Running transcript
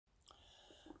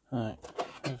Right,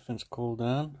 everything's cooled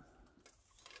down.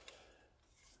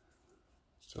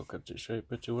 Still kept it straight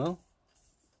pretty well.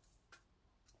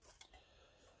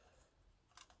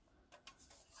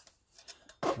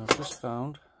 I've just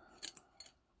found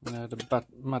I had a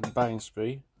mad buying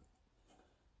spree.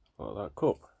 Bought that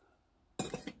cup.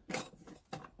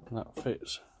 And that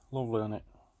fits lovely on it.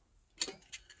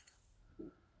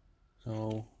 So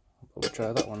I'll probably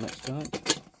try that one next time.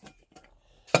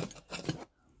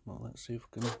 Well, let's see if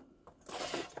we can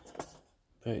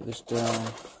break this down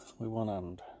with one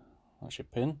hand. That's your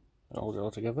pin, that holds it all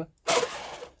together. Let's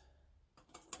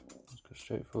go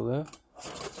straight through there.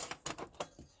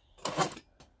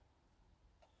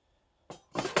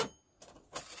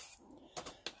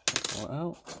 Pull it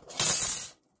out.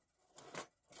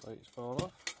 Plates fall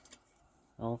off.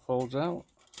 It all folds out.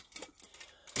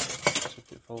 Let's see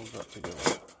if it folds that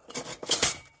together.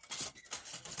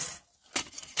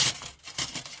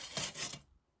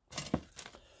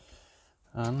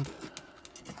 And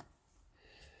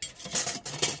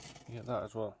you get that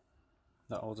as well.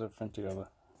 That holds everything together.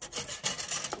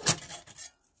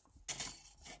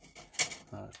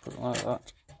 Now let's put it like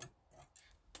that.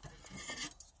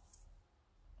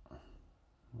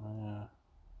 Yeah,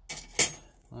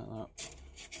 like that.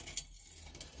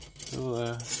 Through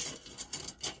there.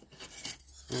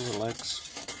 Through the legs.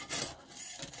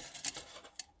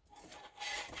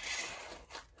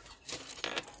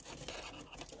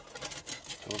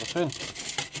 Through the pin.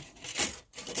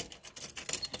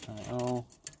 And it all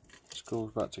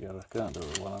screws back together. Can't do it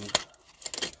with one hand.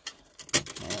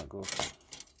 Not that good.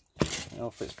 It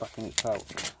all fits back in its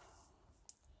pouch.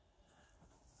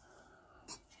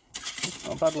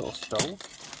 Not a bad little stove.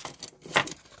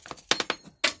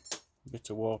 Bit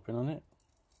of warping on it.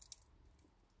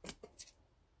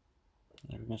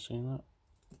 If you can see that.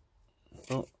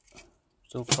 But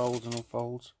still folds and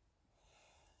unfolds.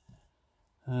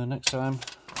 Next time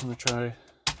I'm going to try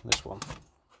this one.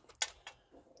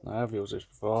 Now, I have used this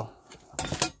before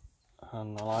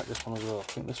and I like this one as well. I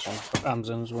think this one's got hands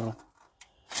in as well.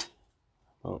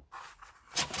 But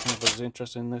if anybody's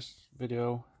interested in this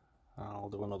video, I'll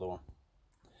do another one.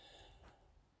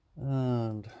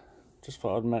 And just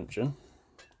thought I'd mention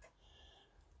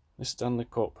this Stanley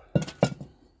cup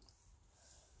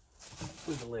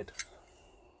with a lid.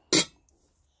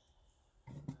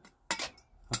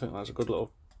 I think that's a good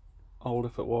little holder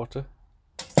for water.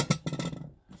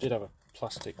 I did have a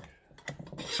plastic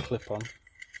clip on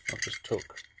I just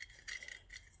took.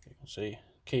 You can see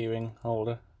keyring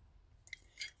holder.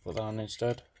 Put that on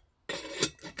instead.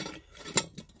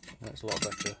 That's a lot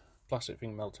better. Plastic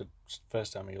thing melted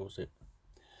first time I used it.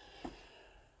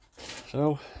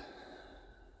 So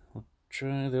we'll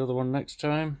try the other one next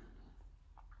time.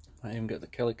 I even get the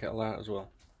Kelly kettle out as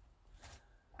well.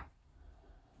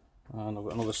 And I've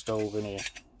got another stove in here.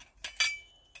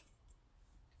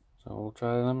 So we'll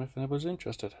try them if anybody's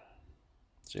interested.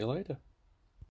 See you later.